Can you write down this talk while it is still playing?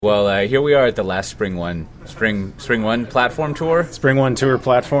Well, here we are at the last Spring One platform tour. Spring One tour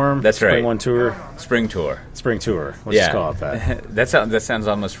platform. That's right. Spring One tour. Spring tour. Spring tour. Let's just call it that. That sounds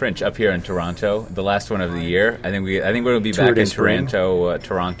almost French. Up here in Toronto, the last one of the year. I think we're going to be back in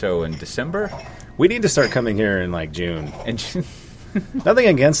Toronto in December. We need to start coming here in like June. And nothing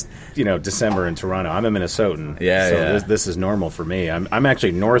against December in Toronto. I'm a Minnesotan. Yeah. This is normal for me. I'm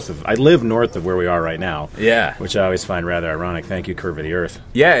actually I live north of where we are right now. Yeah. Which I always find rather ironic. Thank you, Curve of the Earth.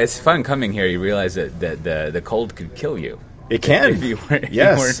 Yeah, it's fun coming here. You realize that the cold could kill you. It can. If you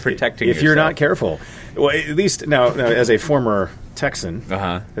weren't protecting yourself. If you're not careful. Well, at least now as a former Texan,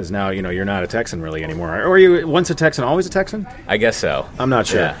 because now you're not a Texan really anymore. Or were you once a Texan, always a Texan? I guess so. I'm not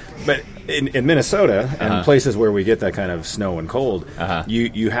sure. Yeah. But in Minnesota and places where we get that kind of snow and cold,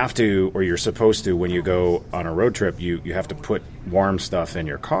 you have to, or you're supposed to, when you go on a road trip, you have to put warm stuff in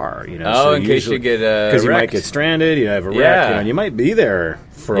your car. In case you get because you might get stranded, you have a wreck, and you might be there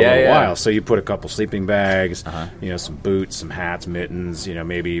for a little while. So you put a couple sleeping bags, some boots, some hats, mittens,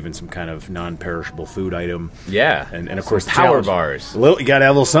 maybe even some kind of non-perishable food item. Yeah, and of course the power bars. You got to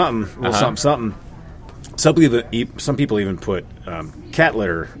have a little something, something. Some people even put cat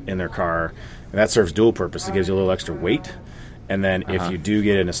litter in their car, and that serves dual purpose. It gives you a little extra weight, and then if you do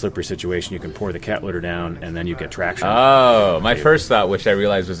get in a slippery situation, you can pour the cat litter down, and then you get traction. Oh, my first thought, which I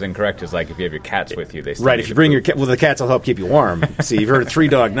realized was incorrect, is like if you have your cats with you, they still if you bring your cat, well, the cats will help keep you warm. See, you've heard of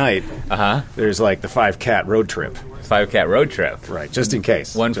 3-dog night. There's like the 5-cat road trip. 5-cat road trip. Right, just in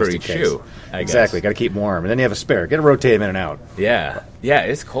case. One for each shoe, I guess. Exactly, got to keep them warm. And then you have a spare. Got to rotate them in and out. Yeah,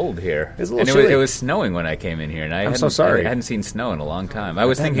 it's cold here. It's a little chilly. It was snowing when I came in here, and I'm so sorry. I hadn't seen snow in a long time. I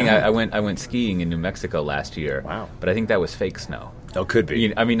was thinking I went skiing in New Mexico last year. Wow. But I think that was fake snow. Oh, could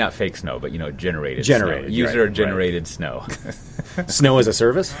be. I mean, not fake snow, but generated snow. User-generated snow. Snow as a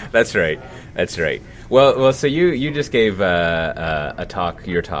service? That's right. Well, so you just gave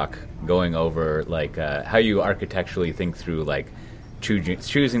your talk, going over like how you architecturally think through like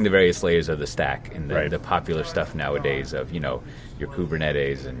choosing the various layers of the stack and the popular stuff nowadays of your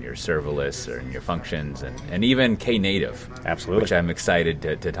Kubernetes and your serverless and your functions and even Knate-ive. Absolutely. Which I'm excited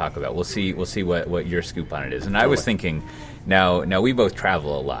to talk about. We'll see what your scoop on it is. And totally. I was thinking now we both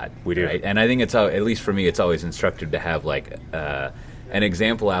travel a lot. We do. Right? And I think it's at least for me it's always instructive to have like an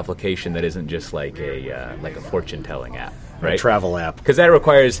example application that isn't just like a fortune telling app. Right? A travel app, because that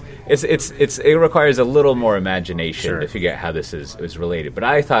requires it requires a little more imagination to figure out how this is related. But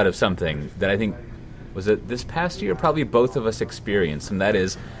I thought of something that I think was it this past year probably both of us experienced, and that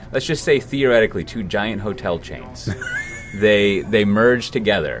is, let's just say theoretically, 2 giant hotel chains. they merge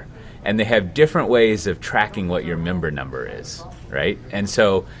together, and they have different ways of tracking what your member number is, right? And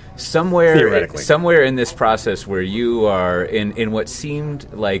so somewhere in this process where you are in what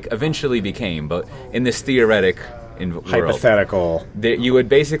seemed like eventually became, but in this theoretic hypothetical, you would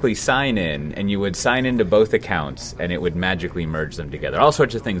basically sign in, and you would sign into both accounts, and it would magically merge them together. All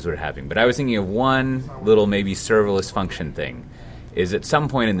sorts of things were happening. But I was thinking of one little maybe serverless function thing, is at some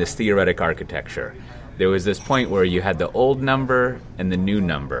point in this theoretic architecture, there was this point where you had the old number and the new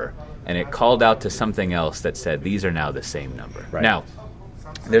number, and it called out to something else that said, these are now the same number. Right. Now,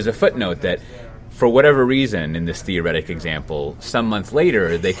 there's a footnote that for whatever reason, in this theoretic example, some month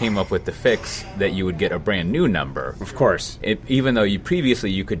later, they came up with the fix that you would get a brand new number. Of course. Even though you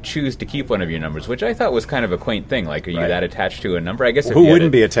could choose to keep one of your numbers, which I thought was kind of a quaint thing. Like, are you that attached to a number? I guess who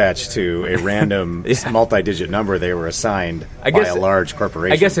wouldn't be attached to a random multi-digit number they were assigned by a large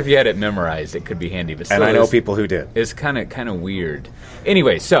corporation? I guess if you had it memorized, it could be handy. But and I know people who did. It's kind of weird.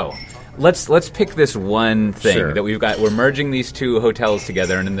 Anyway, so let's pick this one thing that we've got. We're merging these 2 hotels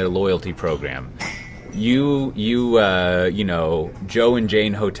together and in their loyalty program. You Joe and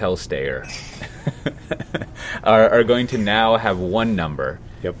Jane hotel stayer are going to now have one number.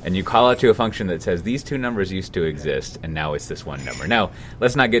 Yep. And you call out to a function that says these 2 numbers used to exist, and now it's this one number. Now,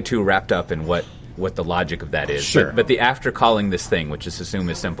 let's not get too wrapped up in what the logic of that is. Sure. But after calling this thing, which is assume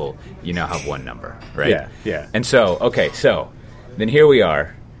is simple, you now have one number, right? Yeah. And so then here we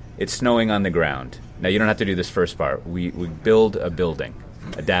are. It's snowing on the ground. Now, you don't have to do this first part. We build a building,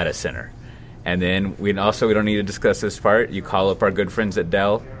 a data center. And then we don't need to discuss this part. You call up our good friends at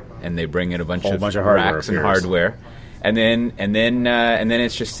Dell, and they bring in a bunch of racks and hardware. And then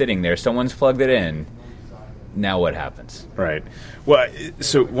it's just sitting there. Someone's plugged it in. Now what happens? Right. Well,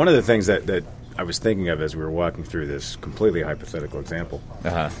 so one of the things that I was thinking of as we were walking through this completely hypothetical example,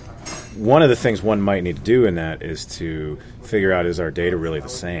 one of the things one might need to do in that is to figure out, is our data really the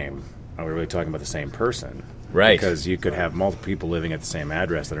same? Are we really talking about the same person? Right. Because you could have multiple people living at the same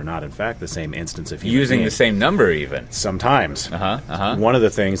address that are not, in fact, the same instance of human using being. The same number even. Sometimes. One of the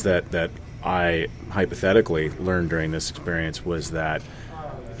things that I hypothetically learned during this experience was that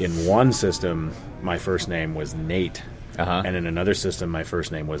in one system, my first name was Nate. And in another system, my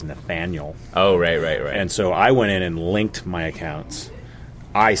first name was Nathaniel. Oh, right. And so I went in and linked my accounts.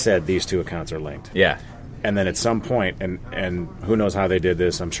 I said these two accounts are linked. Yeah. And then at some point, and who knows how they did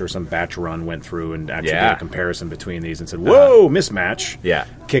this, I'm sure some batch run went through and actually did a comparison between these and said, whoa, mismatch. Yeah.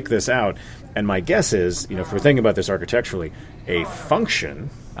 Kick this out. And my guess is, if we're thinking about this architecturally, a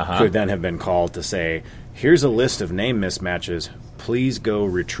function could then have been called to say, here's a list of name mismatches. Please go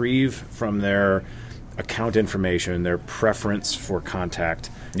retrieve from their account information, their preference for contact,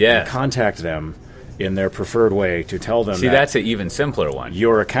 and contact them in their preferred way to tell them that's an even simpler one.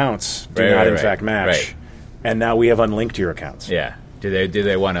 Your accounts do not in fact match. Right. And now we have unlinked your accounts. Yeah. Do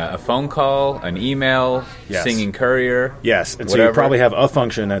they want a phone call, an email, singing courier? Yes. And so you probably have a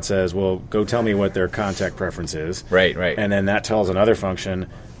function that says, well, go tell me what their contact preference is. Right. And then that tells another function,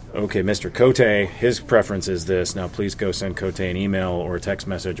 okay, Mr. Cote, his preference is this. Now please go send Cote an email or a text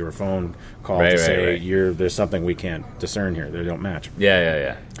message or a phone call to say there's something we can't discern here. They don't match.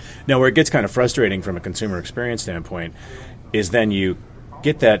 Yeah. Now where it gets kind of frustrating from a consumer experience standpoint is then you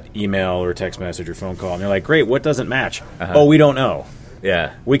get that email or text message or phone call, and they're like, great, what doesn't match? Oh, we don't know.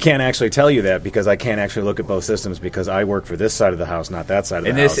 Yeah. We can't actually tell you that because I can't actually look at both systems because I work for this side of the house, not that side of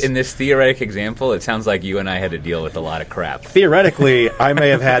the house. In this theoretic example, it sounds like you and I had to deal with a lot of crap. Theoretically, I may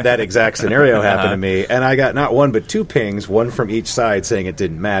have had that exact scenario happen to me, and I got not one but two pings, one from each side saying it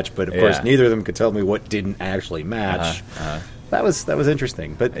didn't match, but of course neither of them could tell me what didn't actually match. That was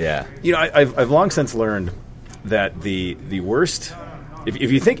interesting. But I've long since learned that the worst...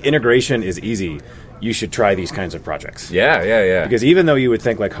 If you think integration is easy, you should try these kinds of projects. Yeah. Because even though you would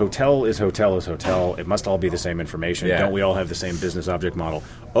think like hotel is hotel is hotel, it must all be the same information. Yeah. Don't we all have the same business object model?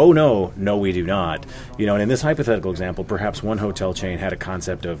 Oh, no, we do not. And in this hypothetical example, perhaps one hotel chain had a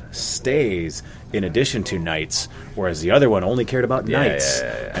concept of stays in addition to nights, whereas the other one only cared about nights.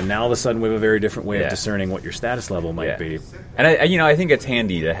 Yeah. And now all of a sudden we have a very different way of discerning what your status level might be. And I think it's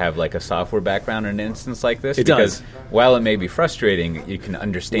handy to have like a software background in an instance like this. It because does. While it may be frustrating, you can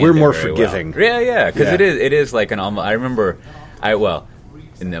understand We're more very forgiving. Well. Yeah, because it is like an almost... I remember,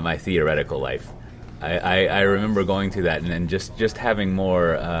 in my theoretical life, I remember going through that and then just having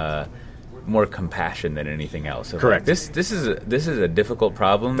more compassion than anything else. Correct. Like, this is a difficult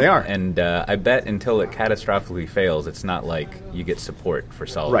problem. They are, and I bet until it catastrophically fails, it's not like you get support for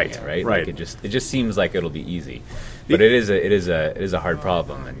solving it. Right. Right. Like it just seems like it'll be easy, but it is a hard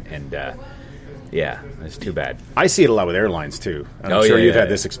problem, and it's too bad. I see it a lot with airlines too. I'm sure you've had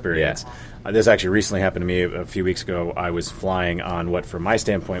this experience. Yeah. This actually recently happened to me a few weeks ago. I was flying on what, from my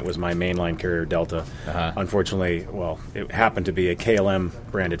standpoint, was my mainline carrier, Delta. Unfortunately, it happened to be a KLM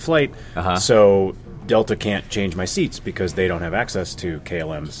branded flight, so Delta can't change my seats because they don't have access to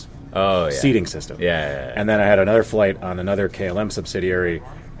KLM's seating system. Yeah. And then I had another flight on another KLM subsidiary,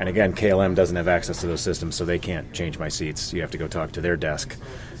 and again, KLM doesn't have access to those systems, so they can't change my seats. You have to go talk to their desk.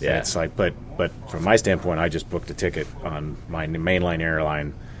 Yeah. And it's like, but from my standpoint, I just booked a ticket on my mainline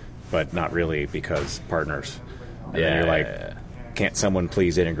airline, but not really because partners. And then you're like, can't someone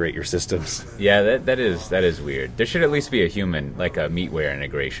please integrate your systems? Yeah, that is weird. There should at least be a human, like a Meatware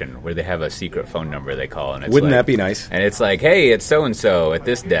integration, where they have a secret phone number they call, and it's Wouldn't that be nice? And it's like, hey, it's so and so at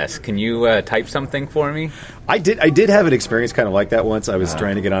this desk. Can you type something for me? I did have an experience kind of like that once. I was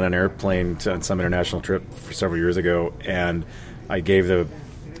trying to get on an airplane on some international trip for several years ago, and I gave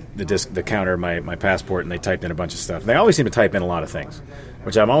the counter my passport, and they typed in a bunch of stuff. They always seem to type in a lot of things,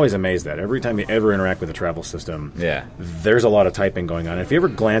 which I'm always amazed at. Every time you ever interact with a travel system, there's a lot of typing going on. And if you ever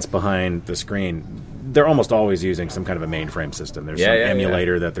glance behind the screen, they're almost always using some kind of a mainframe system. There's some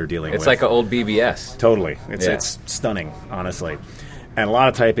emulator that they're dealing with. It's like an old BBS. Totally. It's stunning, honestly. And a lot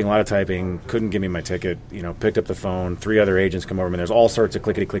of typing, couldn't give me my ticket, picked up the phone, 3 other agents come over, and there's all sorts of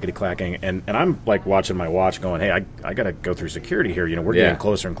clickety-clacking, and I'm like watching my watch going, hey, I got to go through security here, we're getting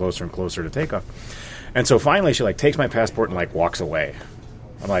closer and closer and closer to takeoff. And so finally she takes my passport and walks away.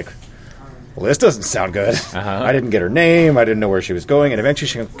 I'm like, well, this doesn't sound good. I didn't get her name, I didn't know where she was going, and eventually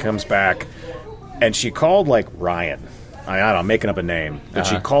she comes back, and she called Ryan. I don't know, I'm making up a name, but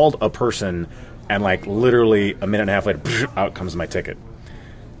she called a person, and literally a minute and a half later, out comes my ticket.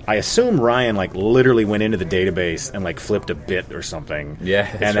 I assume Ryan literally went into the database and flipped a bit or something. Yeah,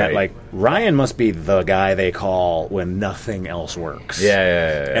 that's and right. that Ryan must be the guy they call when nothing else works.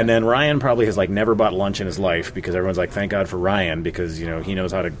 Yeah. And then Ryan probably has never bought lunch in his life because everyone's thank God for Ryan because he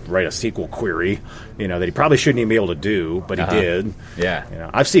knows how to write a SQL query, that he probably shouldn't even be able to do, but he did. Yeah.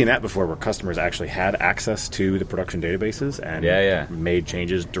 I've seen that before where customers actually had access to the production databases and made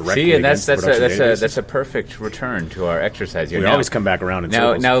changes directly. See, and that's a perfect return to our exercise here. We always come back around in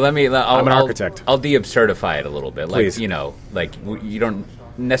circles. Now I'm an architect. I'll de-absurdify it a little bit. Please. You don't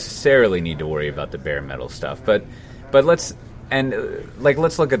necessarily need to worry about the bare metal stuff, but let's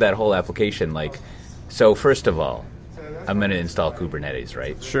look at that whole application. Like, so first of all, I'm going to install Kubernetes,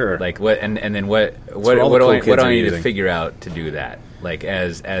 right? Sure. Like what, and then what do I need to figure out to do that? Like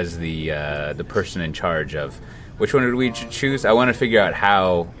as the person in charge of, which one did we choose? I want to figure out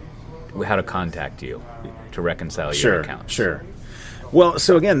how to contact you to reconcile your accounts. Sure. Well,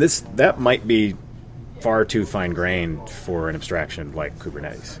 so again, that might be far too fine-grained for an abstraction like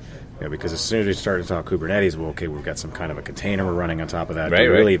Kubernetes. Because as soon as we start to talk Kubernetes, well, okay, we've got some kind of a container we're running on top of that. Do we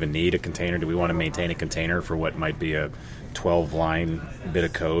really even need a container? Do we want to maintain a container for what might be a 12-line bit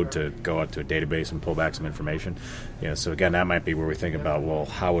of code to go out to a database and pull back some information? So again, that might be where we think about, well,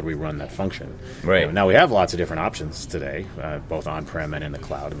 how would we run that function? Right. Now we have lots of different options today, both on-prem and in the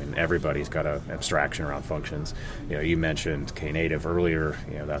cloud. I mean, everybody's got an abstraction around functions. You mentioned Knate-ive earlier.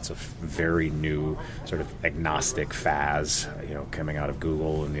 That's a very new sort of agnostic FAS, coming out of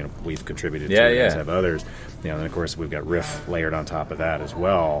Google, and we've contributed to it, as have others. And of course we've got Riff layered on top of that as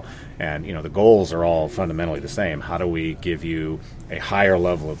well. And the goals are all fundamentally the same. How do we give you a higher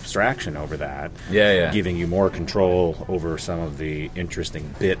level of abstraction over that? Giving you more control over some of the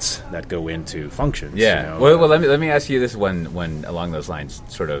interesting bits that go into functions. Well, let me ask you this one along those lines,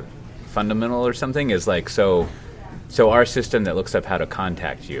 sort of fundamental or something, is like, so our system that looks up how to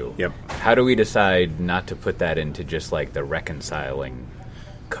contact you. Yep. How do we decide not to put that into just like the reconciling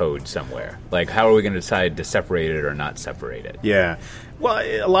code somewhere? Like, how are we going to decide to separate it or not separate it? Yeah. Well,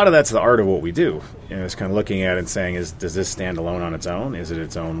 a lot of that's the art of what we do. It's kind of looking at it and saying, does this stand alone on its own? Is it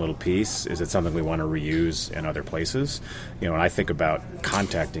its own little piece? Is it something we want to reuse in other places? When I think about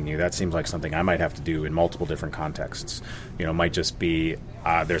contacting you, that seems like something I might have to do in multiple different contexts. It might just be,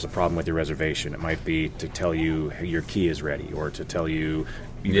 there's a problem with your reservation. It might be to tell you your key is ready, or to tell you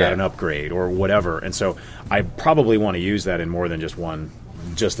got an upgrade, or whatever. And so I probably want to use that in more than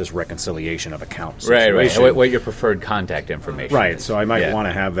just this reconciliation of accounts. Right. What your preferred contact information is. So I might want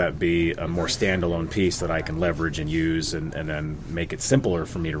to have that be a more standalone piece that I can leverage and use, and then make it simpler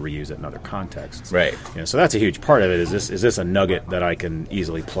for me to reuse it in other contexts. Right. So that's a huge part of it. Is this a nugget that I can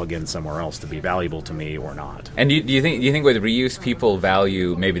easily plug in somewhere else to be valuable to me or not? And do you think with reuse people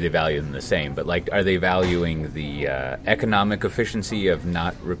value, maybe they value them the same, but like, are they valuing the economic efficiency of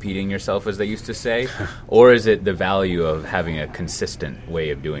not repeating yourself, as they used to say, or is it the value of having a consistent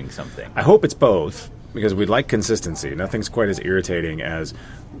way of doing something? I hope it's both, because we'd like consistency. Nothing's quite as irritating as,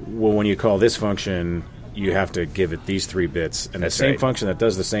 well, when you call this function, you have to give it these 3 bits, and the same function that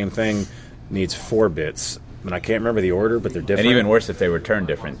does the same thing needs 4 bits. And I can't remember the order, but they're different. And even worse if they return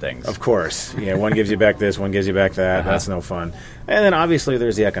different things. Of course. One gives you back this, one gives you back that. That's no fun. And then obviously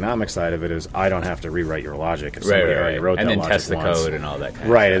there's the economic side of it, is I don't have to rewrite your logic if somebody already wrote that logic once. And then test the code and all that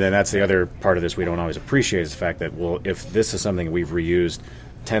kind of stuff. And then that's the other part of this we don't always appreciate, is the fact that, well, if this is something we've reused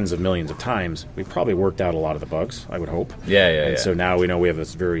tens of millions of times, we've probably worked out a lot of the bugs, I would hope. So now we know we have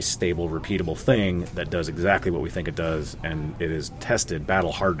this very stable, repeatable thing that does exactly what we think it does, and it is tested,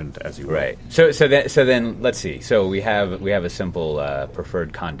 battle-hardened, as you will. Right. So then let's see. So we have a simple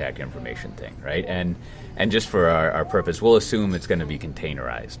preferred contact information thing, right? And just for our purpose, we'll assume it's going to be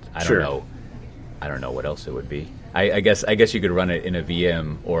containerized. I don't know what else it would be. I guess you could run it in a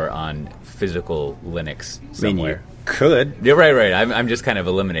VM or on physical Linux somewhere. Could. You're right. I'm just kind of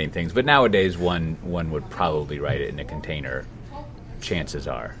eliminating things. But nowadays, one would probably write it in a container, chances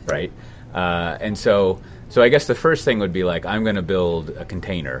are, right? And so I guess the first thing would be like, I'm going to build a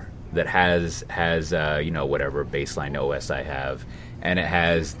container that has whatever baseline OS I have, and it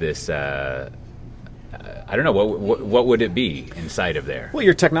has this. I don't know, what would it be inside of there? Well,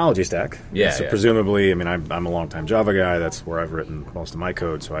 your technology stack. So presumably, I mean, I'm a longtime Java guy. That's where I've written most of my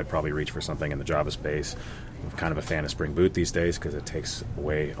code, so I'd probably reach for something in the Java space. I'm kind of a fan of Spring Boot these days because it takes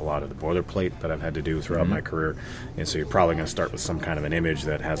away a lot of the boilerplate that I've had to do throughout my career. And so you're probably going to start with some kind of an image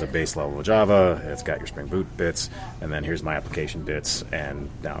that has a base level of Java. It's got your Spring Boot bits, and then here's my application bits, and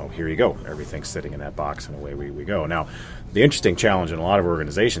now here you go. Everything's sitting in that box, and away we go. Now, the interesting challenge in a lot of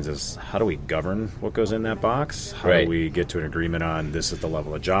organizations is, how do we govern what goes in that box? How do we get to an agreement on, this is the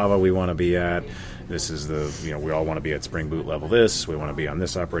level of Java we want to be at? This is we all want to be at Spring Boot level this. We want to be on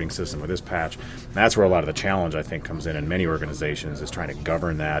this operating system with this patch. And that's where a lot of the challenge, I think, comes in many organizations, is trying to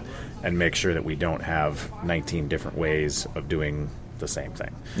govern that and make sure that we don't have 19 different ways of doing the same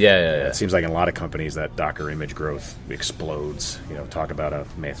thing. It seems like in a lot of companies that Docker image growth explodes. Talk about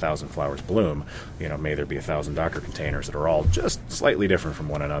may 1,000 flowers bloom. May there be 1,000 Docker containers that are all just slightly different from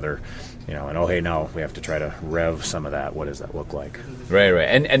one another. And now we have to try to rev some of that. What does that look like? Right.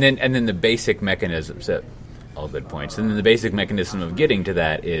 And then the basic mechanisms, all good points. And then the basic mechanism of getting to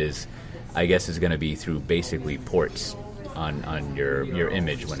that is, I guess, is going to be through basically ports on your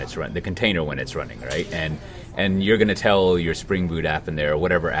image when it's the container when it's running, right? And you're going to tell your Spring Boot app in there, or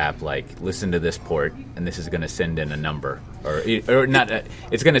whatever app, like, listen to this port, and this is going to send in a number. Or not,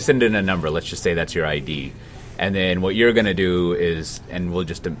 it's going to send in a number. Let's just say that's your ID. And then what you're going to do is, and we'll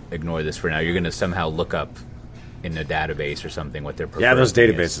just ignore this for now, you're going to somehow look up in a database or something what their preferred Yeah, those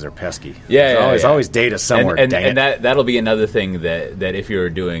databases is. are pesky. Yeah, There's always data somewhere. And that'll be another thing that if you're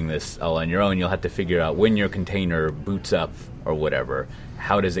doing this all on your own, you'll have to figure out when your container boots up or whatever,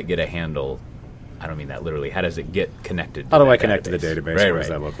 how does it get a handle? I don't mean that literally. How does it get connected? How do I connect to the database? Right, what does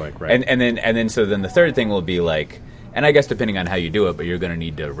that look like? Right. And then the third thing will be like, and I guess depending on how you do it, but you're going to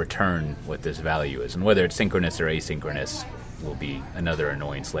need to return what this value is, and whether it's synchronous or asynchronous will be another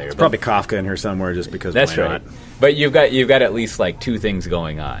annoyance layer. There's probably Kafka in here somewhere, just because. That's why right. not? But you've got at least like two things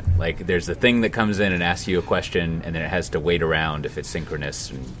going on. Like there's the thing that comes in and asks you a question, and then it has to wait around if it's synchronous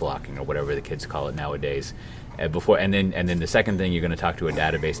and blocking or whatever the kids call it nowadays. And then the second thing, you're going to talk to a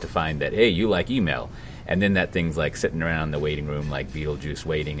database to find that, hey, you like email. And then that thing's like sitting around in the waiting room like Beetlejuice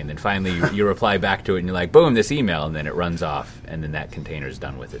waiting. And then finally you reply back to it and you're like, boom, this email. And then it runs off. And then that container's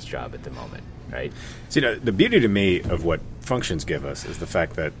done with its job at the moment, right? So, the beauty to me of what functions give us is the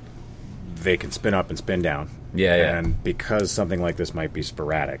fact that they can spin up and spin down. Yeah. And because something like this might be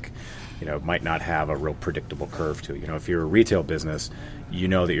sporadic, it might not have a real predictable curve to it. If you're a retail business, you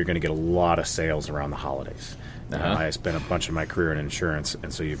know that you're going to get a lot of sales around the holidays. I spent a bunch of my career in insurance,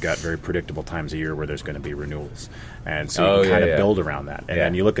 and so you've got very predictable times a year where there's going to be renewals. And so you can kind of build around that. And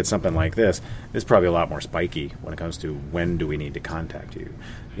then you look at something like this, it's probably a lot more spiky when it comes to when do we need to contact you.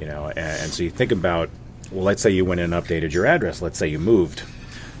 And so you think about, well, let's say you went in and updated your address. Let's say you moved.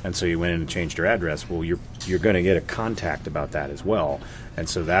 And so you went in and changed your address. Well, you're going to get a contact about that as well. And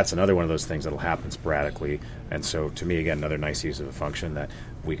so that's another one of those things that will happen sporadically. And so to me, again, another nice use of a function that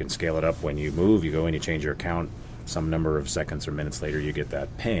we can scale it up when you move. You go in, you change your account. Some number of seconds or minutes later, you get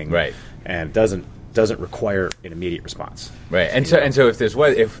that ping. Right. And it doesn't require an immediate response. Right. And so if there's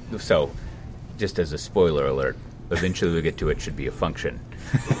just as a spoiler alert, eventually we get to it should be a function.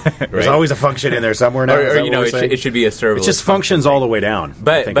 Right? There's always a function in there somewhere now. Or it should be a serverless. It just functions all the way down.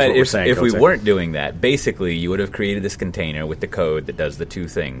 But if we weren't doing that, basically you would have created this container with the code that does the two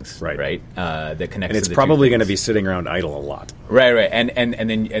things, right? That connects. And it's to the probably going to be sitting around idle a lot. Right. And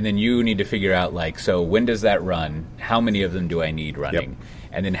then you need to figure out so when does that run? How many of them do I need running? Yep.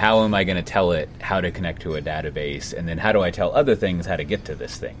 And then how am I going to tell it how to connect to a database? And then how do I tell other things how to get to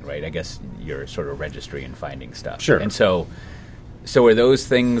this thing, right? I guess your sort of registry and finding stuff. Sure. And so are those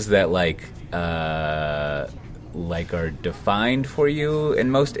things that are defined for you in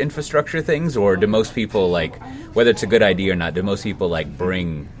most infrastructure things? Or do most people, whether it's a good idea or not, do most people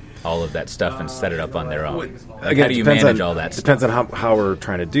bring all of that stuff and set it up on their own? Again, how do you manage all that stuff? Depends on how we're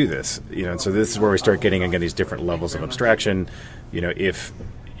trying to do this. And so this is where we start getting, again, these different levels of abstraction.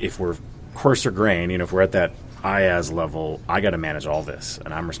 If we're coarser grain, if we're at that IaaS level, I got to manage all this,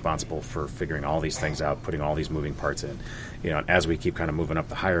 and I'm responsible for figuring all these things out, putting all these moving parts in. And as we keep kind of moving up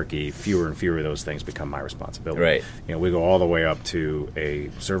the hierarchy, fewer and fewer of those things become my responsibility. Right. We go all the way up to a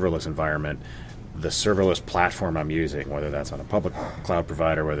serverless environment. The serverless platform I'm using, whether that's on a public cloud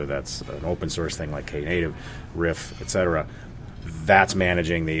provider, whether that's an open source thing like Knate-ive, Riff, etc., that's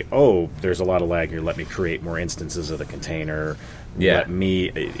managing there's a lot of lag here. Let me create more instances of the container. Yeah.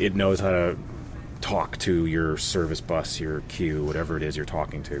 It knows how to talk to your service bus, your queue, whatever it is you're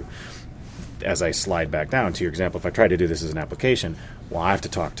talking to. As I slide back down to your example, if I try to do this as an application, well, I have to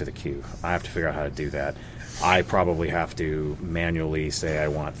talk to the queue. I have to figure out how to do that. I probably have to manually say I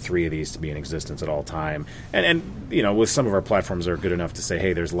want 3 of these to be in existence at all time. And with some of our platforms are good enough to say,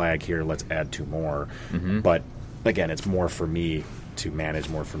 hey, there's lag here, let's add 2 more. Mm-hmm. But again, it's more for me to manage,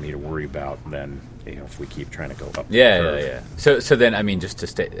 more for me to worry about than if we keep trying to go up. Yeah. So then, just to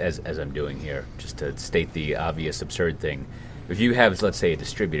state, as I'm doing here, just to state the obvious absurd thing, if you have, let's say, a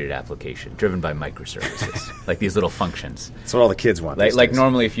distributed application driven by microservices, like these little functions. That's what all the kids want. Like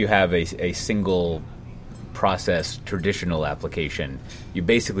normally, if you have a single process traditional application, you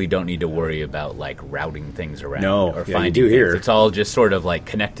basically don't need to worry about routing things around or finding you do things. here. It's all just sort of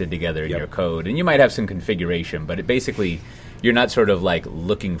connected together in your code, and you might have some configuration, but it basically you're not sort of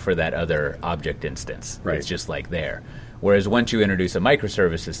looking for that other object instance. Right. It's just there. Whereas once you introduce a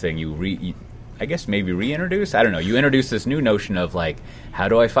microservices thing, you I guess maybe reintroduce? I don't know. You introduce this new notion of how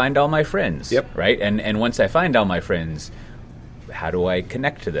do I find all my friends? Yep. Right? And once I find all my friends, how do I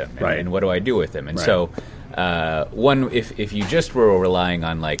connect to them? And what do I do with them? And so One, if you just were relying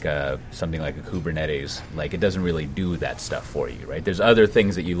on like something like a Kubernetes, like it doesn't really do that stuff for you, right? There's other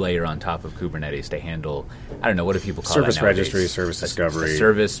things that you layer on top of Kubernetes to handle. I don't know, what do people call service that nowadays? registry, service discovery, a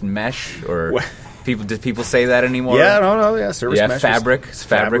service mesh, or do people say that anymore? Yeah, no, service mesh. Fabric. It's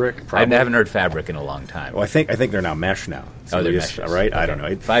Fabric. I haven't heard Fabric in a long time. Well, I think they're now mesh now. So they're mesh, right? Okay. I don't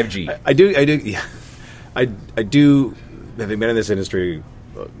know. 5G. I do. Yeah, I do. Having been in this industry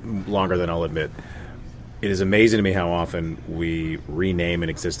longer than I'll admit, it is amazing to me how often we rename an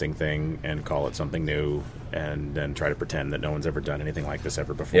existing thing and call it something new, and then try to pretend that no one's ever done anything like this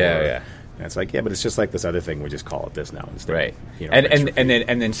ever before. Yeah. And it's like, but it's just like this other thing. We just call it this now instead. Right.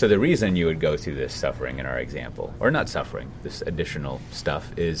 And then so the reason you would go through this suffering in our example, or not suffering, this additional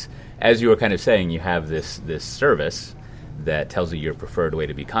stuff is, as you were kind of saying, you have this service that tells you your preferred way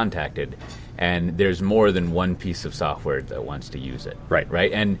to be contacted, and there's more than one piece of software that wants to use it.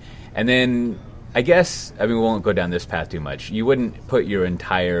 Right. And then I guess, we won't go down this path too much. You wouldn't put your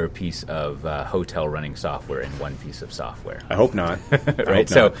entire piece of hotel running software in one piece of software. I hope not. Right.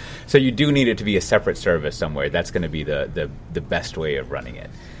 So you do need it to be a separate service somewhere. That's going to be the best way of running it.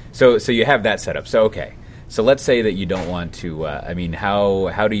 So you have that set up. So okay. So let's say that you don't want to. What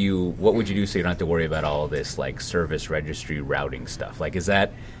would you do so you don't have to worry about all this like service registry routing stuff? Like, is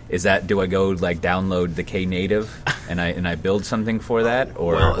that do I go like download the Knate-ive and I build something for that,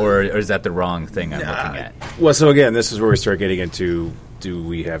 or is that the wrong thing I'm looking at? Well, so again, this is where we start getting into, do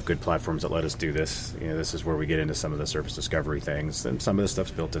we have good platforms that let us do this? This is where we get into some of the service discovery things. And some of the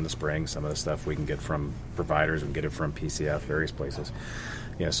stuff's built into Spring. Some of the stuff we can get from providers. We can get it from PCF, various places.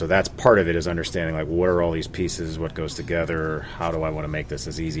 So that's part of it, is understanding like what are all these pieces, what goes together, how do I want to make this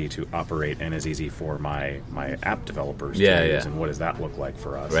as easy to operate and as easy for my app developers to use, and what does that look like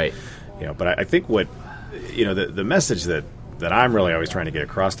for us? Right. But I think what the message that I'm really always trying to get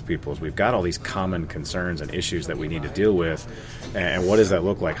across to people is we've got all these common concerns and issues that we need to deal with, and what does that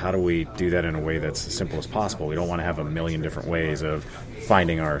look like? How do we do that in a way that's as simple as possible? We don't want to have a million different ways of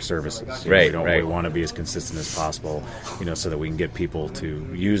finding our services. We want to be as consistent as possible, so that we can get people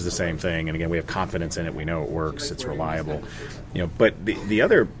to use the same thing. And again, we have confidence in it. We know it works. It's reliable. But the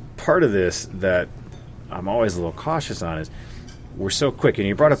other part of this that I'm always a little cautious on is we're so quick. And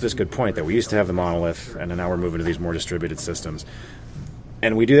you brought up this good point that we used to have the monolith, and now we're moving to these more distributed systems.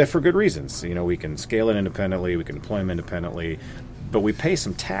 And we do that for good reasons. We can scale it independently. We can deploy them independently. But we pay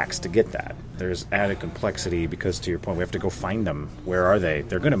some tax to get that. There's added complexity because, to your point, we have to go find them. Where are they?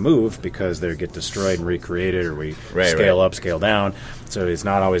 They're going to move because they get destroyed and recreated, or we scale up, scale down. So it's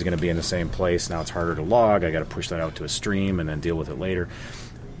not always going to be in the same place. Now it's harder to log. I got to push that out to a stream and then deal with it later.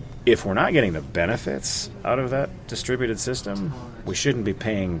 If we're not getting the benefits out of that distributed system, we shouldn't be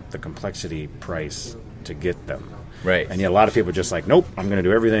paying the complexity price to get them. Right. And yet a lot of people are just like, nope, I'm going to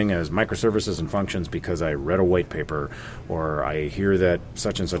do everything as microservices and functions because I read a white paper, or I hear that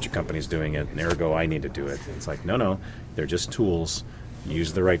such and such a company is doing it, and ergo I need to do it. It's like, no, they're just tools.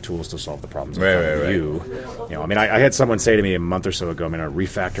 Use the right tools to solve the problems in front of you. I had someone say to me a month or so ago, I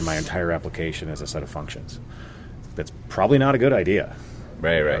refactor my entire application as a set of functions. That's probably not a good idea.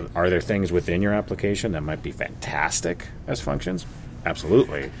 Right. Are there things within your application that might be fantastic as functions?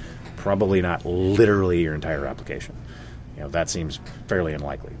 Absolutely. Probably not literally your entire application. That seems fairly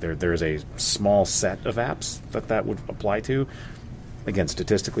unlikely. There's a small set of apps that would apply to. Again,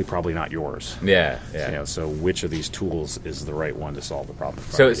 statistically, probably not yours. Yeah. So which of these tools is the right one to solve the problem?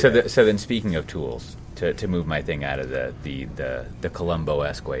 So then, speaking of tools, to move my thing out of the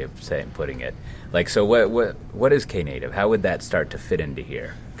Columbo-esque way of putting it, like, so what is Knate-ive? How would that start to fit into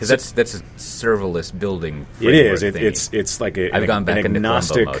here? Because that's a serverless building framework. It is. It's like I've gone back an into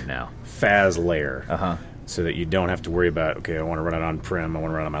agnostic Columbo mode now. FAS layer. Uh-huh. So that you don't have to worry about, okay, I want to run it on-prem, I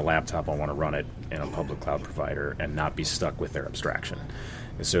want to run it on my laptop, I want to run it in a public cloud provider and not be stuck with their abstraction.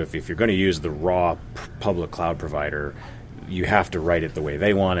 And so if you're going to use the raw public cloud provider, you have to write it the way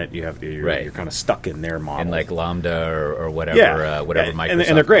they want it. You're kind of stuck in their model. And like Lambda or whatever, whatever Microsoft.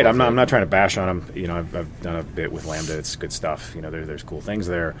 And they're great. I'm not trying to bash on them. I've done a bit with Lambda. It's good stuff. There's cool things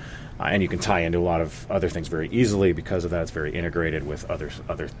there, and you can tie into a lot of other things very easily because of that. It's very integrated with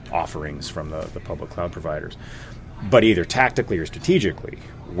other offerings from the public cloud providers. But either tactically or strategically,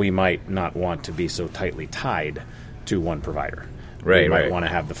 we might not want to be so tightly tied to one provider. We might want to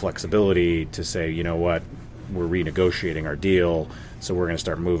have the flexibility to say, you know what, we're renegotiating our deal, so we're going to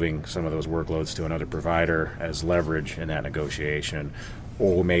start moving some of those workloads to another provider as leverage in that negotiation.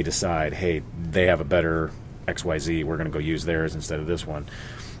 Or we may decide, hey, they have a better XYZ, we're going to go use theirs instead of this one.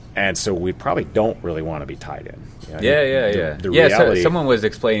 And so we probably don't really want to be tied in. The reality, so someone was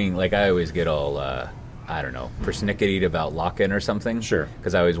explaining, like, I always get all, persnickety about lock-in or something. Sure.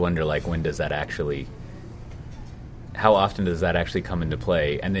 Because I always wonder, like, when does that actually how often does that actually come into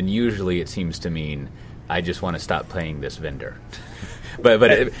play? And then usually it seems to mean I just want to stop paying this vendor.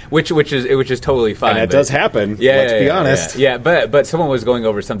 Which is totally fine. And it does happen. Let's be honest. Yeah. But someone was going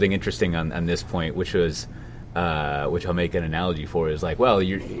over something interesting on this point, which was which I'll make an analogy for, is like, well,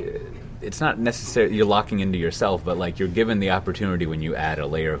 it's not necessarily you're locking into yourself, but like you're given the opportunity when you add a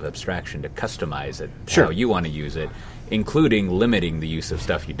layer of abstraction to customize it how you want to use it, including limiting the use of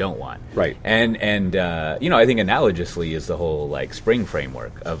stuff you don't want. Right. And I think analogously is the whole like Spring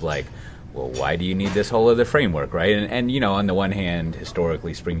framework of like, well, why do you need this whole other framework, right? And on the one hand,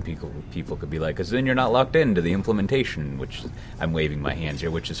 historically, Spring people could be like, because then you're not locked into the implementation, which I'm waving my hands here,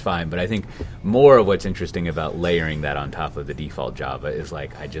 which is fine. But I think more of what's interesting about layering that on top of the default Java is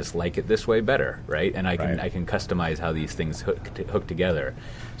like, I just like it this way better, right? And I can customize how these things hook together.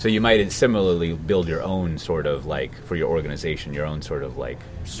 So you might similarly build your own sort of like, for your organization, your own sort of like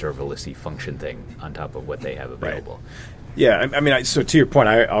serverless-y function thing on top of what they have available. Right. Yeah, I mean, so to your point,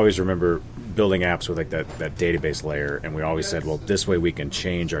 I always remember building apps with like that database layer, and we always said, well, this way we can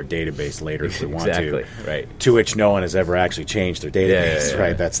change our database later if we want to. Exactly, right. To which no one has ever actually changed their database,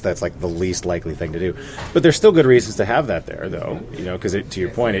 right? That's like the least likely thing to do. But there's still good reasons to have that there, though, because to your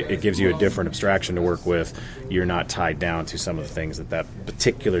point, it gives you a different abstraction to work with. You're not tied down to some of the things that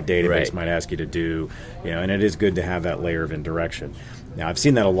particular database might ask you to do, and it is good to have that layer of indirection. Now, I've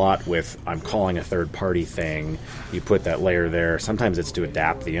seen that a lot with I'm calling a third-party thing. You put that layer there. Sometimes it's to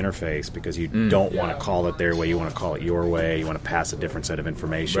adapt the interface because you don't want to call it their way. You want to call it your way. You want to pass a different set of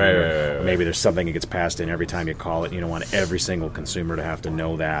information. Or maybe there's something that gets passed in every time you call it. You don't want every single consumer to have to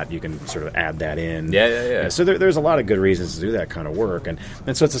know that. You can sort of add that in. Yeah. So there's a lot of good reasons to do that kind of work. And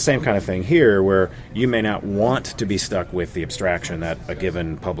so it's the same kind of thing here where you may not want to be stuck with the abstraction that a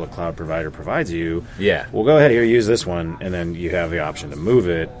given public cloud provider provides you. Yeah. Well, go ahead here, use this one, and then you have the option to move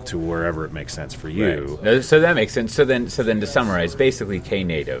it to wherever it makes sense for you. Right. So that makes sense. So then to summarize, basically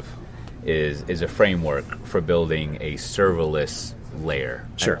Knate-ive is a framework for building a serverless layer.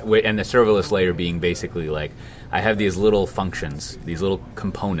 Sure. And the serverless layer being basically like, I have these little functions, these little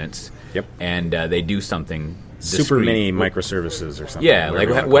components, and they do something discrete. Super mini microservices or something. Yeah, like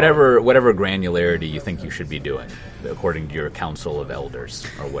whatever granularity you think you should be doing, according to your council of elders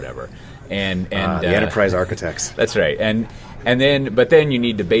or whatever. And the enterprise architects. That's right. But then you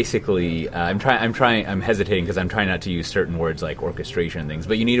need to basically. I'm hesitating because I'm trying not to use certain words like orchestration and things.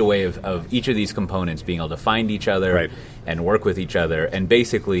 But you need a way of each of these components being able to find each other and work with each other and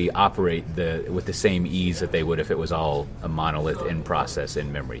basically operate with the same ease that they would if it was all a monolith in process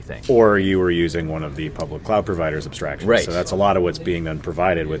in memory thing. Or you were using one of the public cloud providers' abstractions. Right. So that's a lot of what's being then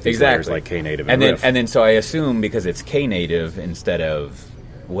provided with these layers like Knate-ive and Riff. And then so I assume because it's Knate-ive instead of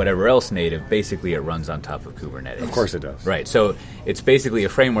whatever else native, basically it runs on top of Kubernetes. Of course it does. Right. So it's basically a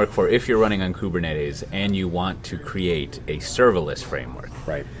framework for if you're running on Kubernetes and you want to create a serverless framework.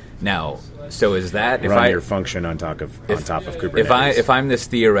 Right. Now, so is that run your function on top of Kubernetes? If I'm this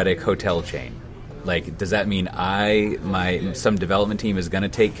theoretic hotel chain, like, does that mean some development team is going to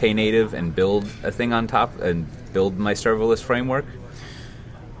take Knate-ive and build a thing on top and build my serverless framework?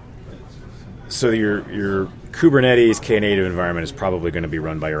 So your Kubernetes Knate-ive environment is probably going to be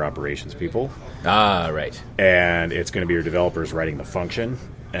run by your operations people. Ah, right. And it's going to be your developers writing the function,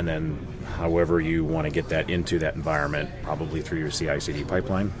 and then however you want to get that into that environment, probably through your CI/CD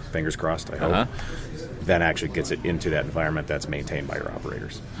pipeline, fingers crossed, I hope, then actually gets it into that environment that's maintained by your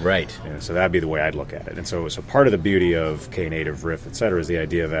operators. Right. Yeah, so that'd be the way I'd look at it. And so part of the beauty of Knate-ive, Riff, et cetera, is the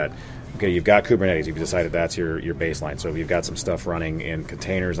idea that okay, you've got Kubernetes. You've decided that's your baseline. So if you've got some stuff running in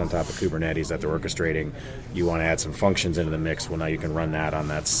containers on top of Kubernetes that they're orchestrating, you want to add some functions into the mix. Well, now you can run that on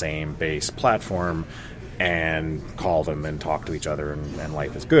that same base platform and call them and talk to each other, and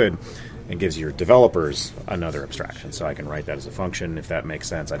life is good. It gives your developers another abstraction. So I can write that as a function if that makes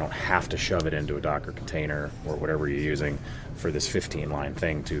sense. I don't have to shove it into a Docker container or whatever you're using for this 15-line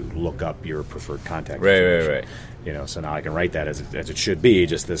thing to look up your preferred contact information. Right. You know, so now I can write that as it should be,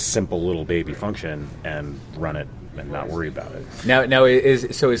 just this simple little baby function, and run it and not worry about it. Now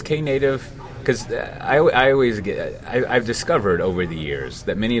is Knate-ive? Because I've discovered over the years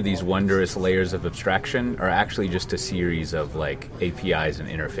that many of these wondrous layers of abstraction are actually just a series of like APIs and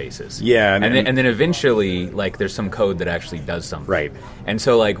interfaces. Yeah, and then eventually like there's some code that actually does something. Right. And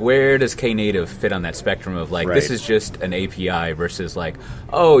so like where does Knate-ive fit on that spectrum of like this is just an API versus like,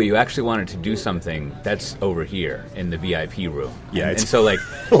 oh, you actually wanted to do something that's over here in the VIP room. Yeah, and so like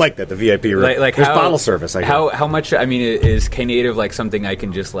I like that, the VIP room. Like there's how, bottle service. How much? I mean, is Knate-ive like something I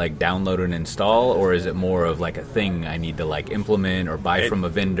can just like download and install, or is it more of like a thing I need to like implement or buy from a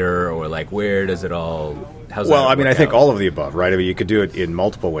vendor, or like where does it all? I think all of the above, right? I mean, you could do it in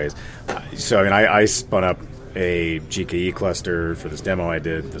multiple ways. So I mean, I spun up a GKE cluster for this demo I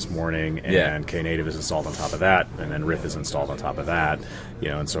did this morning, and Knate-ive is installed on top of that, and then Riff is installed on top of that.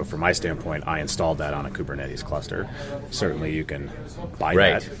 And so from my standpoint, I installed that on a Kubernetes cluster. Certainly you can buy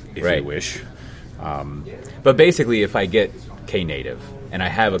that if you wish. But basically, if I get Knate-ive and I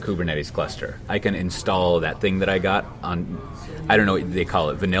have a Kubernetes cluster, I can install that thing that I got on, I don't know what they call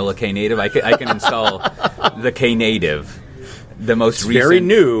it, vanilla Knate-ive. I can install the Knate-ive, the most recent, very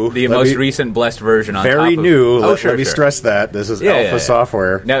new, most recent blessed version on very top of, new. Let me stress that this is alpha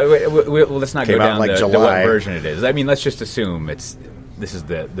software. Now, let's not go down to what version it is. I mean, let's just assume this is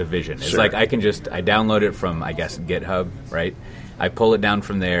the vision. It's like I download it from, I guess, GitHub, right? I pull it down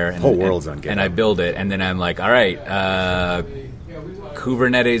from there, and, whole world's on GitHub, and I build it, and then I'm like, all right,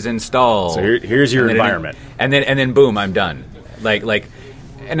 Kubernetes install. So here's your environment, and then boom, I'm done.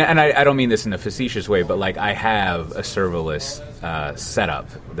 And I don't mean this in a facetious way, but I have a serverless setup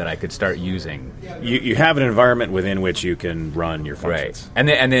that I could start using. You have an environment within which you can run your functions, right?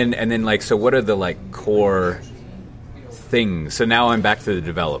 And then so what are the core things? So now I'm back to the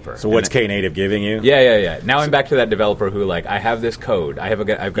developer. So what's Knate-ive giving you? Yeah. Now I'm back to that developer who I have this code. I've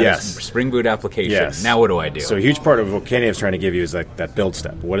got a Spring Boot application. Yes. Now what do I do? So a huge part of what Knate-ive is trying to give you is that build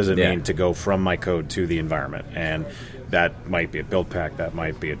step. What does it mean to go from my code to the environment? And that might be a build pack, that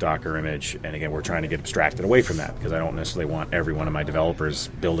might be a Docker image, and again, we're trying to get abstracted away from that because I don't necessarily want every one of my developers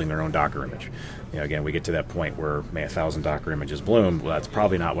building their own Docker image. Again, we get to that point where may 1,000 Docker images bloom. Well, that's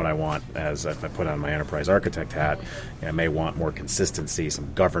probably not what I want. As if I put on my enterprise architect hat, I may want more consistency,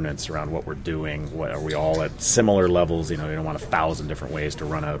 some governance around what we're doing. What are we all at similar levels? You don't want 1,000 different ways to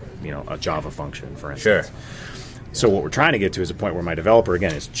run a Java function, for instance. Sure. So what we're trying to get to is a point where my developer,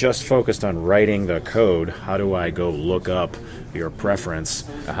 again, is just focused on writing the code. How do I go look up your preference,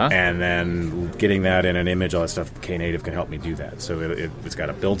 and then getting that in an image, all that stuff? Knate-ive can help me do that. So it's got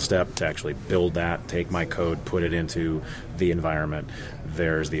a build step to actually build that, take my code, put it into the environment.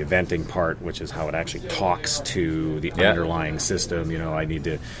 There's the eventing part, which is how it actually talks to the underlying system. I need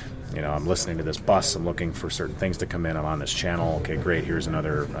to... I'm listening to this bus. I'm looking for certain things to come in. I'm on this channel. Okay, great. Here's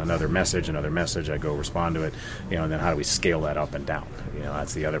another message. I go respond to it. And then how do we scale that up and down?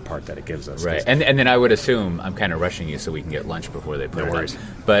 That's the other part that it gives us. Right. And then I would assume, I'm kind of rushing you so we can get lunch before they put it on.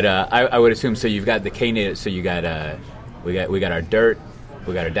 But I would assume, so you've got the Knate-ive. So you got we got our dirt.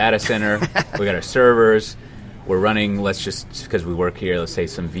 We got our data center. We got our servers. We're running, let's just, because we work here, let's say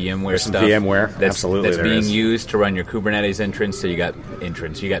some VMware stuff. That's being used to run your Kubernetes entrance. So you got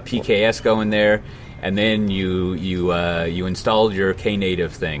PKS going there, and then you installed your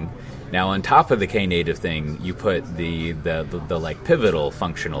Knate-ive thing. Now on top of the Knate-ive thing, you put the pivotal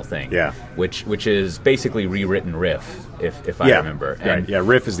functional thing, which is basically rewritten Riff, if I remember. And,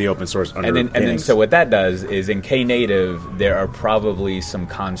 Riff is the open source. And then so what that does is in Knate-ive there are probably some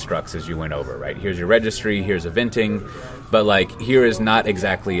constructs as you went over, right? Here's your registry, here's eventing, but here is not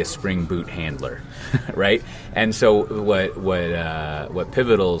exactly a Spring Boot handler, right? And so what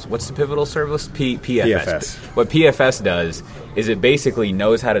Pivotal's, what's the Pivotal service? PFS. What PFS does is it basically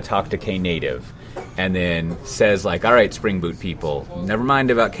knows how to talk to Knate-ive and then says all right, Spring Boot people, never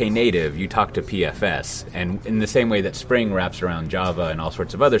mind about Knate-ive, you talk to PFS. And in the same way that Spring wraps around Java and all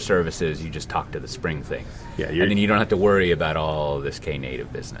sorts of other services, you just talk to the Spring thing. And then you don't have to worry about all this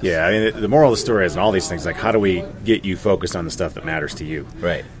Knate-ive business. Yeah, I mean, the moral of the story is in all these things, how do we get you focused on the stuff that matters to you?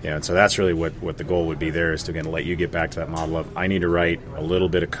 Right. And so that's really what the goal would be there, is to, again, let you get back to that model of, I need to write a little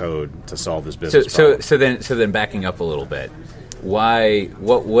bit of code to solve this business problem. So then backing up a little bit,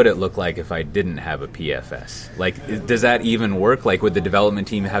 what would it look like if I didn't have a PFS? Does that even work? Would the development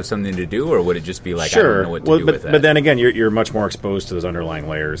team have something to do, or would it just be sure. I don't know what to do with that? But then again, you're much more exposed to those underlying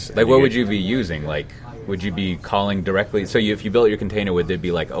layers. What would you be using? Would you be calling directly? So if you built your container, would there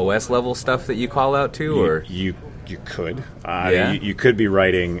be OS level stuff that you call out to, or you could. You could be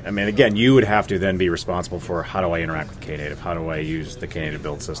writing. I mean, again, you would have to then be responsible for, how do I interact with Knate-ive? How do I use the Knate-ive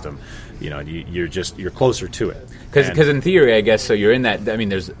build system? You're closer to it. Because in theory, I guess, so you're in that. I mean,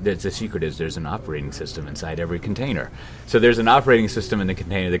 there's the secret is there's an operating system inside every container. So there's an operating system in the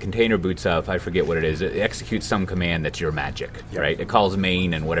container. The container boots up. I forget what it is. It executes some command that's your magic, right? It calls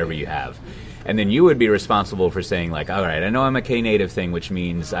main and whatever you have. And then you would be responsible for saying, all right, I know I'm a Knate-ive thing, which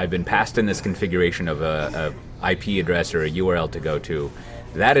means I've been passed in this configuration of a IP address or a URL to go to.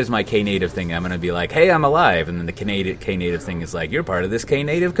 That is my Knate-ive thing. I'm going to be like, hey, I'm alive. And then the Knate-ive thing is you're part of this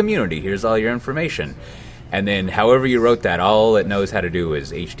Knate-ive community. Here's all your information. And then however you wrote that, all it knows how to do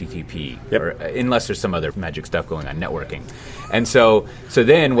is HTTP, Yep. or, unless there's some other magic stuff going on, networking. And so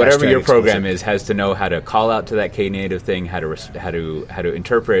then whatever your program is has to know how to call out to that Knative thing, how to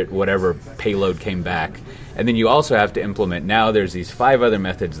interpret whatever payload came back. And then you also have to implement, now there's these 5 other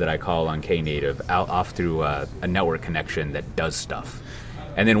methods that I call on Knative off through a network connection that does stuff.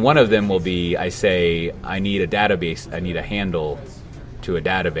 And then one of them will be, I say, I need a database, I need a handle to a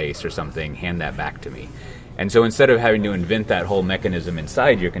database or something, hand that back to me. And so instead of having to invent that whole mechanism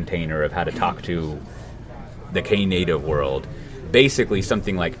inside your container of how to talk to the Knative world, basically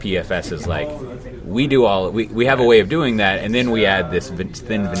something like PFS is like, we have a way of doing that, and then we add this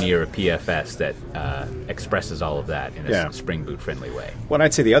thin veneer of PFS that expresses all of that in a Spring Boot friendly way. Well,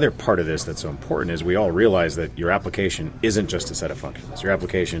 I'd say the other part of this that's so important is we all realize that your application isn't just a set of functions. Your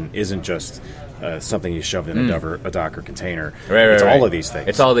application isn't just something you shoved in a Docker container. It's all of these things.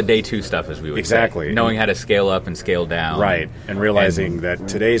 It's all the day 2 stuff, as we would exactly say. Knowing how to scale up and scale down. Right, and realizing that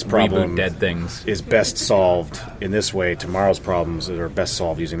today's problem dead things is best solved in this way, tomorrow's problems are best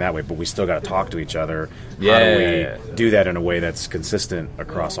solved using that way, but we still got to talk to each other. How do we do that in a way that's consistent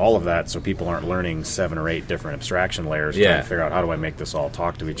across all of that so people aren't learning 7 or 8 different abstraction layers trying to figure out how do I make this all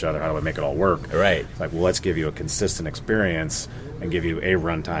talk to each other, how do I make it all work? Right. It's like, well, let's give you a consistent experience and give you a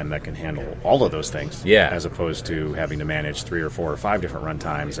runtime that can handle all of those things, as opposed to having to manage 3 or 4 or 5 different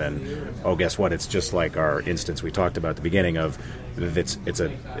runtimes. And guess what? It's just like our instance we talked about at the beginning of it's a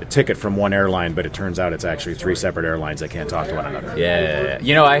ticket from one airline, but it turns out it's actually 3 separate airlines that can't talk to one another. Yeah.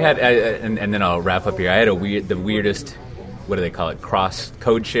 You know, I had, and then I'll wrap up here. I had the weirdest, what do they call it, cross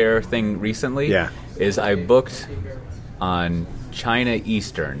code share thing recently. Yeah. Is I booked on China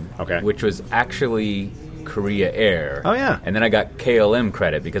Eastern, which was actually Korea Air. Oh, yeah. And then I got KLM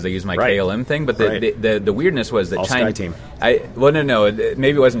credit because I used my KLM thing. But the weirdness was that all China... Sky Team. No. Maybe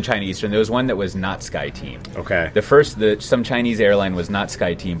it wasn't China Eastern. There was one that was not Sky Team. Okay. Some Chinese airline was not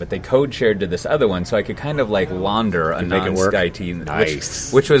Sky Team, but they code shared to this other one, so I could kind of like launder a non-Sky Team.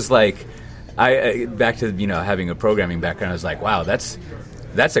 Nice. Which was like... back to, having a programming background, I was like, wow, that's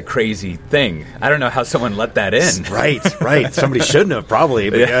a crazy thing. I don't know how someone let that in. Right. Somebody shouldn't have, probably.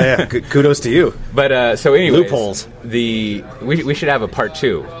 But kudos to you. But so anyways, loopholes. We should have a part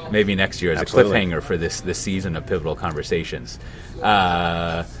 2 maybe next year as a cliffhanger for this season of Pivotal Conversations.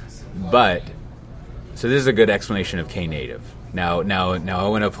 But so this is a good explanation of Knative. Now I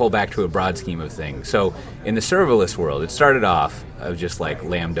want to pull back to a broad scheme of things. So in the serverless world, it started off of just like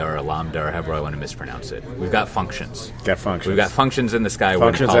Lambda or Lambda or however I want to mispronounce it. We've got functions. We've got functions in the sky.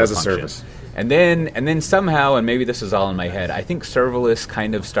 Functions as a service. And then somehow, and maybe this is all in my head, I think serverless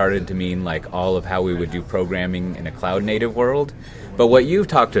kind of started to mean like all of how we would do programming in a cloud native world. But what you've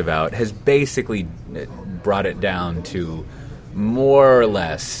talked about has basically brought it down to more or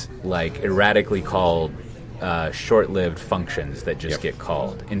less like erratically called short-lived functions that just get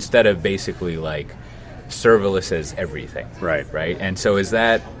called instead of basically like serverless as everything. Right. And so is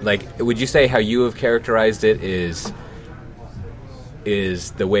that like, would you say how you have characterized it is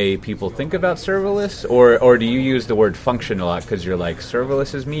the way people think about serverless, or do you use the word function a lot because you're like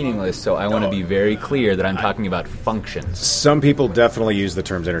serverless is meaningless, so I want to be very clear that I'm talking about functions? Some people definitely use the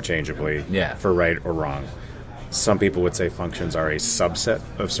terms interchangeably for right or wrong. Some people would say functions are a subset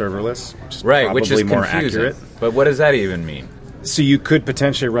of serverless, which is probably which is more confusing. accurate. But what does that even mean? So you could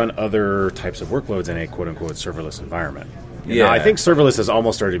potentially run other types of workloads in a quote-unquote serverless environment. Now, I think serverless has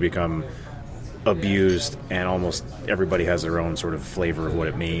almost started to become abused, and almost everybody has their own sort of flavor of what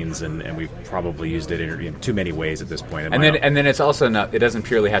it means, and we've probably used it in too many ways at this point. And then it's also not. It doesn't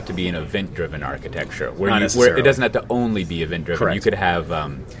purely have to be an event-driven architecture where it doesn't have to only be event-driven. Correct. You could have.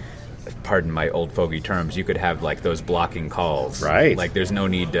 Pardon my old fogey terms, you could have like those blocking calls. Right. Like there's no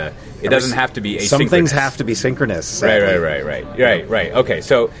need to, it doesn't have to be asynchronous. Some things have to be synchronous. Right. Okay,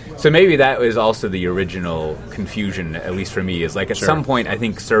 so maybe that was also the original confusion, at least for me, is like at some point I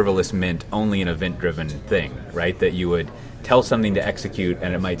think serverless meant only an event-driven thing, right? That you would tell something to execute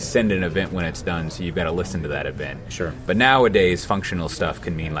and it might send an event when it's done, so you've got to listen to that event. Sure. But nowadays functional stuff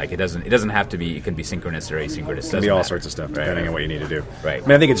can mean like it doesn't have to be, it can be synchronous or asynchronous. It can be all sorts of stuff depending on what you need to do. Right. I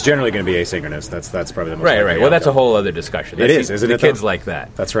mean, I think it's generally going to be asynchronous. That's probably the most right. Well, that's a whole other discussion. Isn't it? The kids like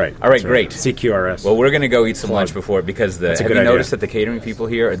that. That's right. All right, great. CQRS. Well, we're going to go eat some lunch before because have you noticed that the catering people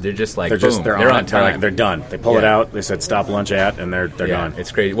here, they're just like they're on time. They're done. They pull it out. They said stop lunch at, and they're gone.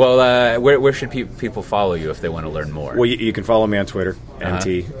 It's crazy. Well, where should people follow you if they want to learn more? Well, you you can follow me on Twitter,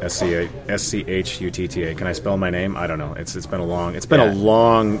 NTSCHUTTA. Can I spell my name? I don't know. It's been a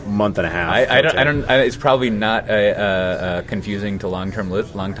long month and a half. I don't. It's probably not confusing to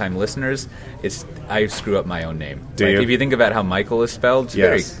long-time listeners. I screw up my own name. If you think about how Michael is spelled, it's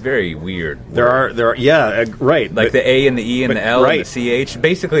very, very weird. There are right. Like the A and the E and the L and the CH,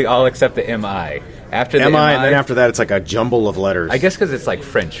 basically all except the MI. After the MI, and then after that, it's like a jumble of letters. I guess because it's like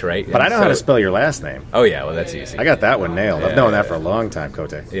French, right? But I know how to spell your last name. Oh, yeah, well, that's easy. I got that one nailed. I've known that for a long time,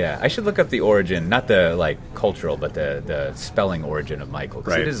 Cote. Yeah, I should look up the origin, not the cultural, but the spelling origin of Michael,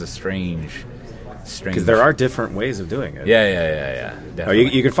 because it is a strange. Because there are different ways of doing it. Yeah.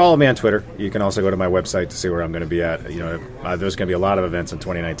 Definitely. You can follow me on Twitter. You can also go to my website to see where I'm going to be at. There's going to be a lot of events in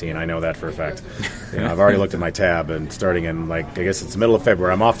 2019. I know that for a fact. I've already looked at my tab, and starting in I guess it's the middle of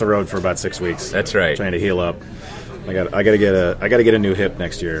February, I'm off the road for about 6 weeks. That's right. Trying to heal up. I got to get a new hip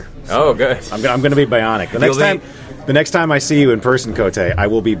next year. So good. I'm going to be bionic. The next time I see you in person, Cote, I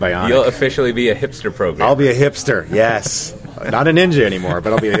will be bionic. You'll officially be a hipster programmer. I'll be a hipster. Yes. Not a ninja anymore,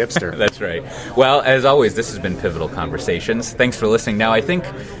 but I'll be a hipster. That's right. Well, as always, this has been Pivotal Conversations. Thanks for listening. Now, I think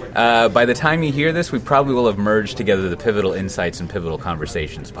by the time you hear this, we probably will have merged together the Pivotal Insights and Pivotal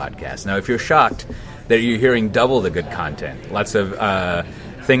Conversations podcast. Now, if you're shocked that you're hearing double the good content, lots of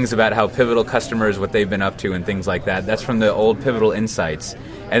things about how Pivotal customers, what they've been up to and things like that, that's from the old Pivotal Insights.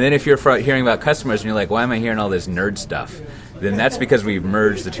 And then if you're hearing about customers and you're like, why am I hearing all this nerd stuff? Then that's because we've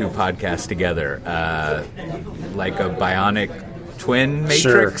merged the two podcasts together, like a bionic twin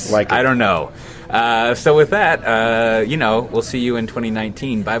matrix. Sure, I don't know. So with that, we'll see you in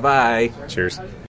 2019. Bye-bye. Cheers.